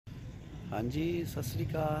हाँ जी, सत श्री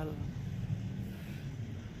अकाल।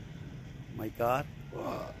 My car.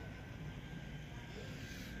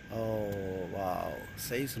 ओ वाओ,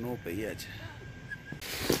 सही स्नो पई है अज।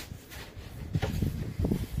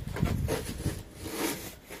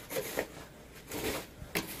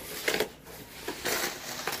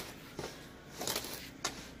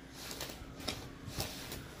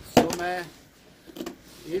 सो मैं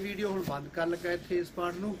ये वीडियो हुण बंद कर लगा इत्थे इस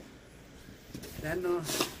पार्ट नूं। Then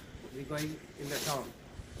we going in the town.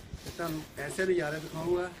 तुहानूं ऐसे नज़ारे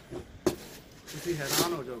दिखाऊंगा, तुसीं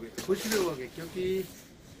हैरान हो जाओगे, खुश भी होवोगे, क्योंकि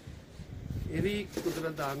ये भी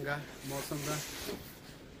कुदरत का अंग है, मौसम का।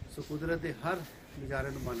 सो कुदरत के हर नज़ारे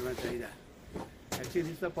नूं मानना चाहिए। Actually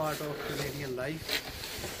this the part of Canadian life.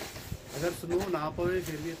 अगर स्नो ना पवे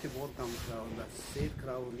फिर भी इत्थे बहुत काम खराब होंदा, सेहत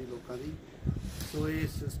खराब होंदी लोगों की। सो ये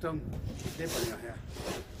सिस्टम इत्थे बनिया है।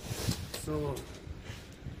 So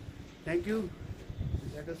thank you.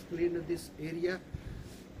 Let us clean this area.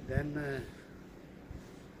 Then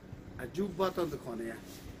अजूबा तो दिखाने हैं।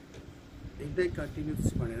 इदा ही कंटिन्यू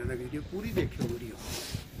तुसीं बने रहना, वीडियो पूरी देखियो। वीडियो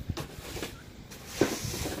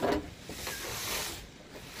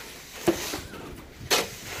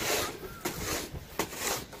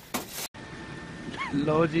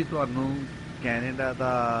लो जी, तुहानू कैनेडा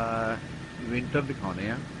का विंटर दिखाने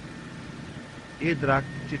हैं। ये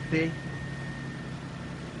दरख्त चिट्टे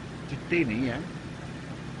चिट्टे नहीं है,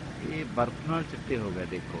 ये बर्फ नाल चिट्टे हो गए।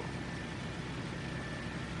 देखो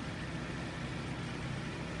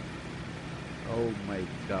ओह माय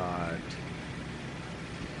गॉड,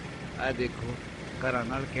 आ देखो घरां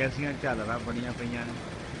नाल कैसियां झालरां बनियां पईयां ने।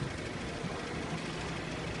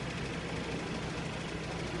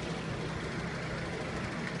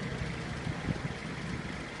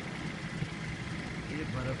 ये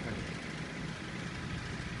बर्फ है।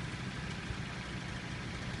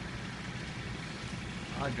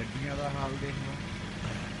 आ गड्डियां का हाल देख लो।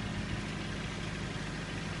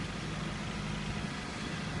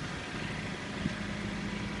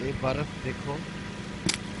 ये बर्फ देखो।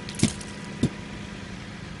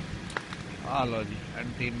 आ लो जी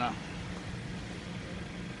antenna.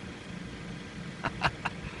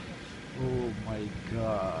 Oh my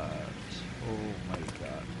God, oh my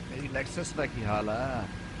God. मेरी लेक्सस का की हाल है,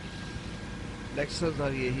 लेक्सस का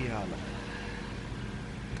भी यही हाल है।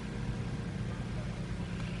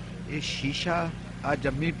 ये शीशा आ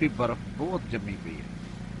जमी पी, बर्फ बहुत जमी पी है,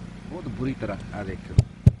 बहुत बुरी तरह। आ देखो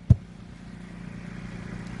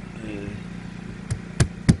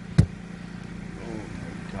oh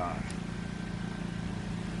my God,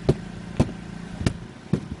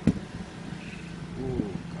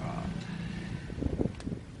 oh God.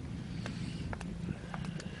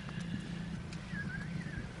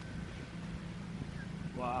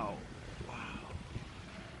 Wow wow,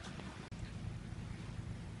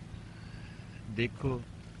 देखो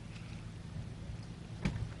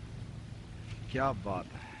क्या बात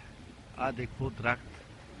है। आ देखो दरख्त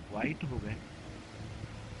वाइट हो गए,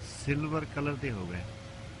 सिल्वर कलर के हो गए।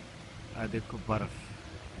 आ देखो बर्फ।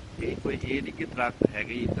 ये कोई ये नहीं कि दरख्त है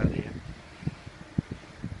ही इदा दे है,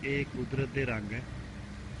 ये कुदरत के रंग है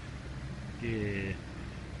कि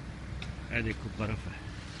ए देखो बर्फ है,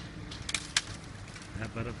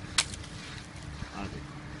 बर्फ है। आ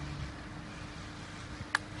देखो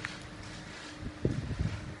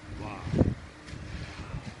वाह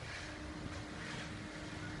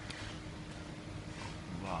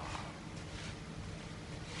वाह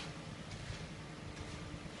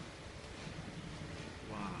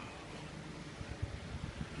वाह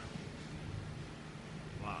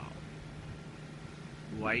वाह।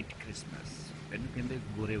 वाइट क्रिसमस मैनू कहते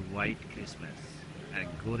गोरे, वाइट क्रिसमस।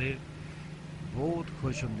 गोरे बहुत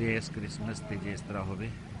खुश होंगे इस क्रिसमस से जिस तरह हो।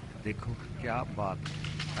 देखो क्या बात।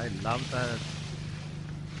 I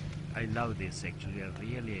love this actually,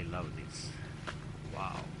 really I love this.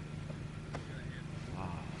 Wow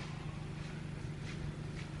वाह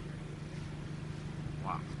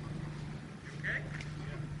वाह।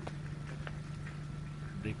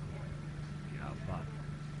 देखो क्या बात।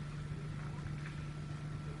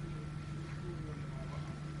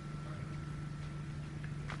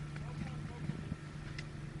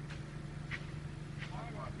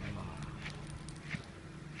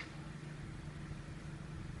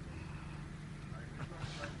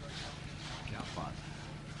 क्या बात है।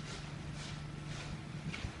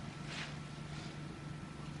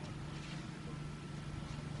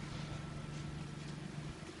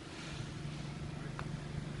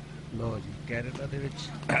 लो जी, कैनेडा दे विच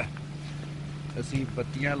असी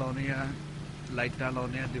बत्तियां लाने आ, लाइटां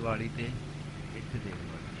लाने आ दिवाली ते। इत्थे देख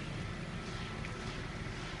लो,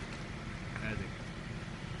 ए देखो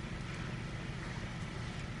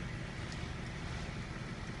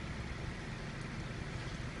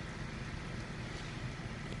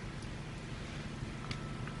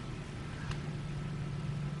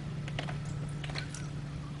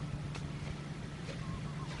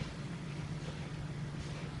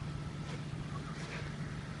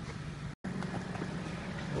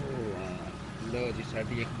लो जी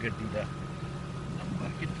साडी एक गड्डी दा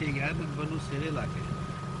नंबर कित्थे गया नंबर नूं सिरे ला के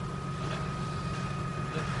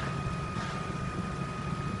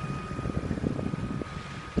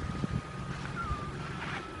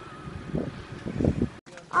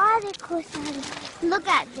Oh, देखो सारे. Look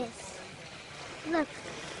at this. Look.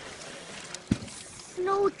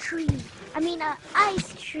 Snow tree. I mean,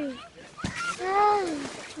 ice tree. Oh,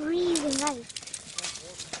 freezing ice.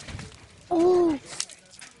 Oh,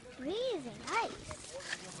 freezing ice.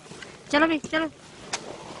 चलो भी चलो.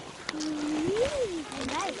 Freezing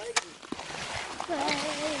ice.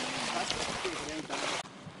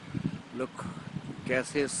 लुक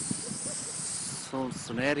कैसे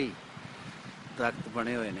सुनहरी दरख्त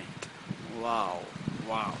बने हुए ने wow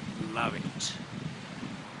wow love it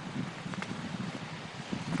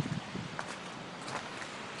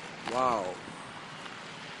wow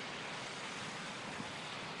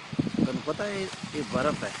तुहानू पता है ये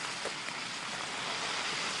बर्फ है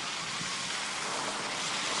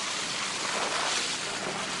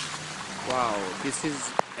wow this is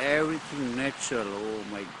everything natural oh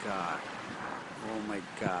my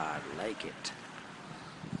god like it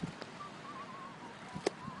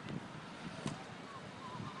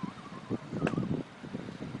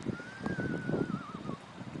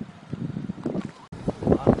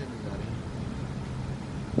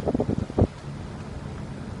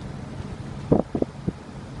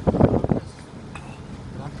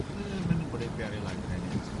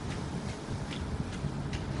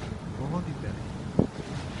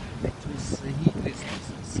सही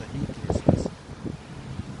क्रिसमस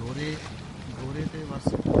गोरे गोरे ते बस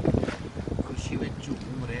खुशी में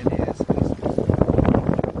झूम रहे ने इस क्रिसमस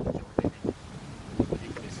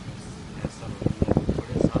क्रिसमस ऐसा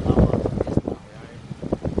बड़े सालों बाद इस तरह होया है ये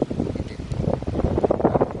देखो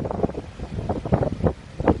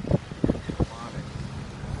कमाल है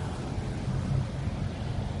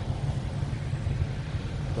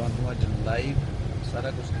तो आज लाइव सारा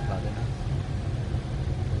कुछ दिखा देना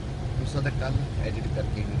उसका कल एडिट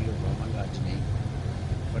करके वीडियो पावांगा अज नहीं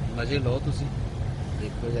बट मजे लो तुसी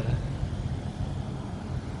देखो जरा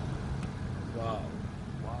वाह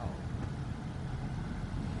वाह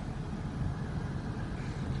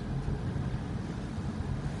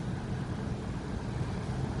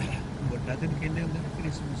बड़ा दिन कहने होंगे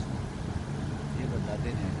क्रिसमस ये बड़ा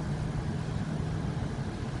दिन है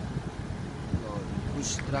और कुछ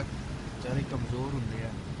दरख्त बेचारे कमजोर होंगे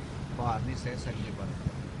भार नहीं सह सकते बर्फ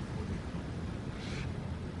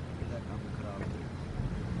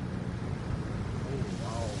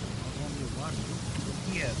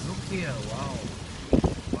Look here, wow,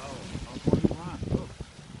 wow, how only one, look,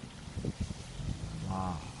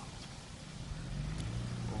 wow,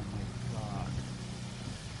 oh my god,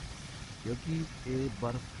 क्योंकि ये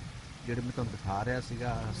बर्फ ਜਿਹੜੇ मैं तुहानू दिखा रहा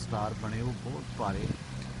सीगा स्टार बने वो बहुत भारे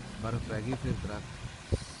बर्फ पै गई फिर दरख्त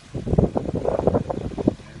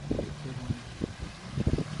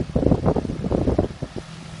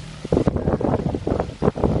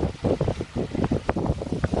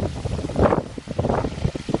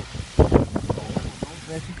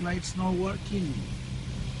ट्रैफिक लाइट्स नॉट वर्किंग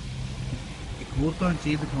एक और तो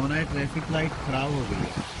चीज़ दिखाना है ट्रैफिक लाइट खराब हो गई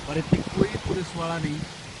है पर इतनी कोई पुलिस वाला नहीं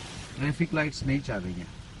ट्रैफिक लाइट्स नहीं चल रही हैं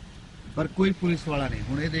पर कोई पुलिस वाला नहीं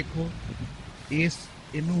हुण ये देखो इस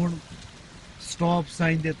इनू हुण स्टॉप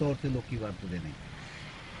साइन के तौर पर लोग वरतते हैं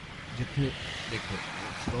जिथे देखो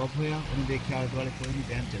स्टॉप होया उन्हें देखा आले दुआले कोई नहीं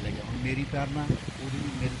बहन चले गया हुण मेरी करना वो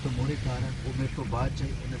मेरे तो मोड़े कार है वो मेरे तो बाद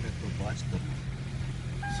चाहिए उन्हें मेरे तो बाद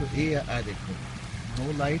करना सो ये आ देखो नो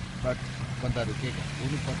लाइट बट बंदा रुकेगा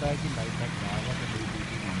उन्हें पता है कि लाइट का खराब है तो मेरी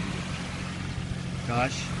ड्यूटी मांगी है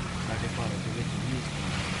काश साढ़े भारत के भी इस तरह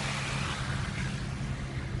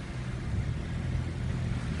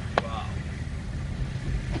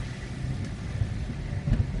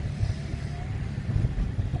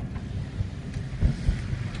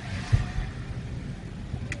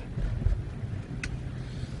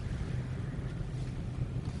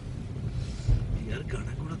यार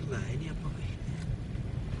गाना गुना तो लाया नहीं आप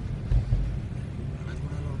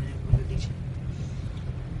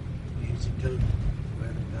म्यूजिकल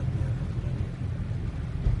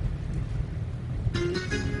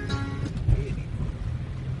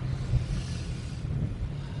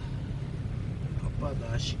अपा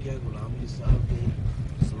दाश क्या गुलाम अली साहब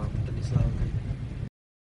के सलामत अली साहब के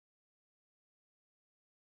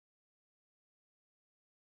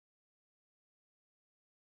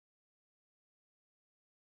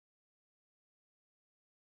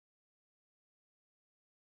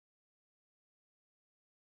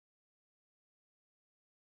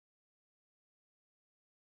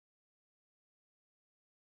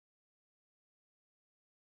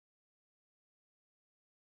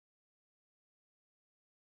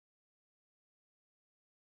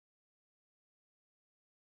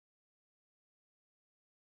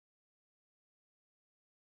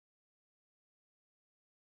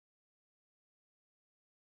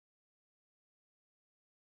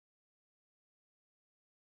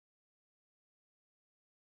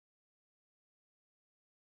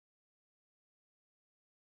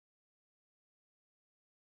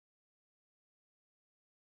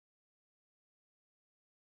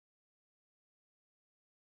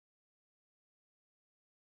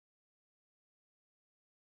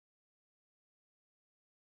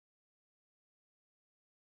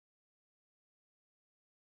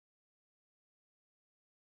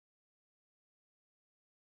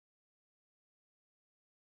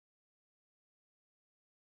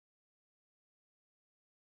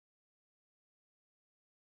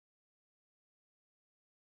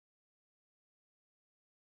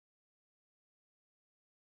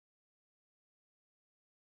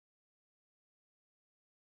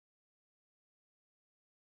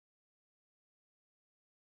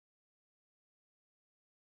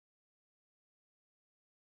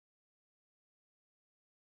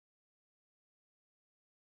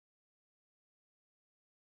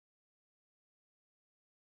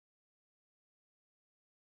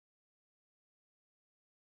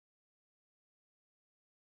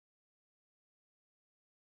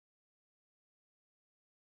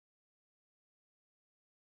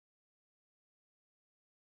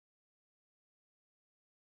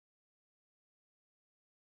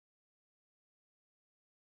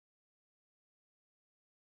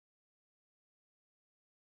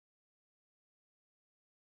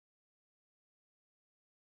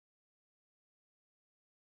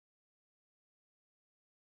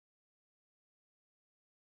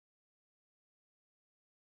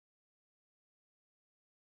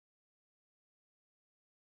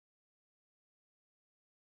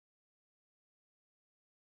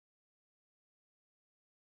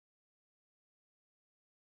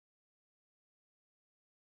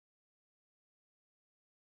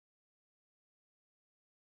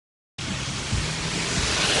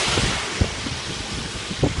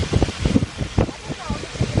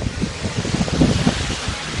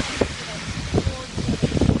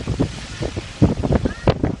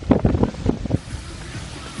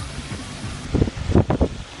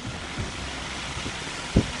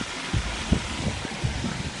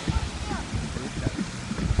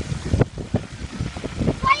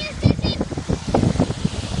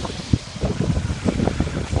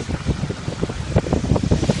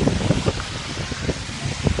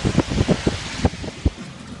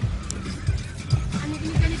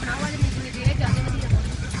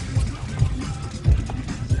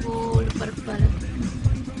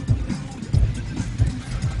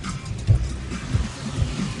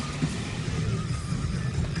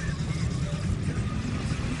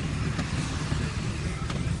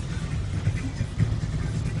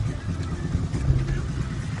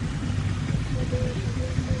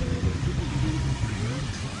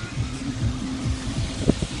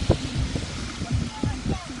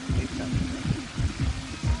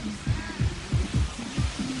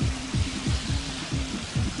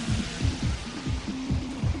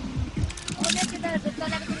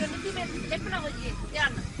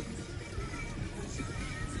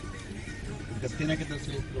गत्ते ना कितना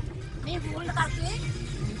से नहीं फोल्ड करके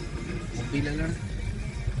मुंडी ले लेना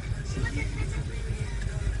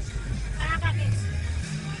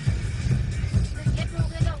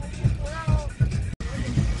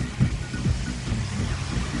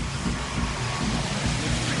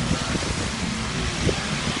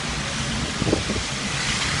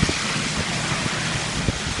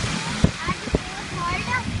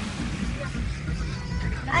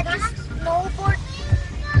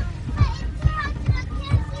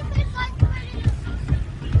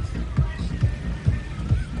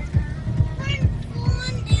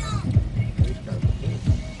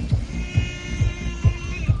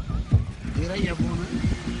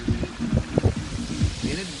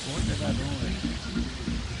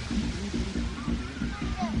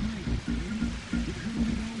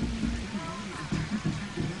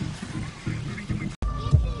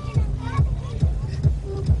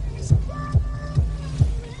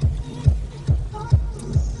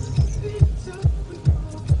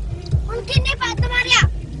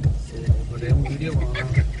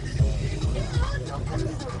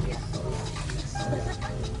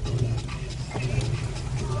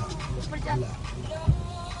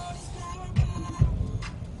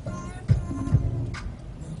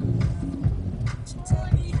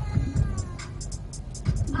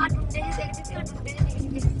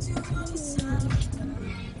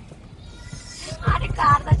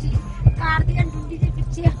कार दी अंडूडी के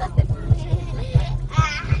पीछे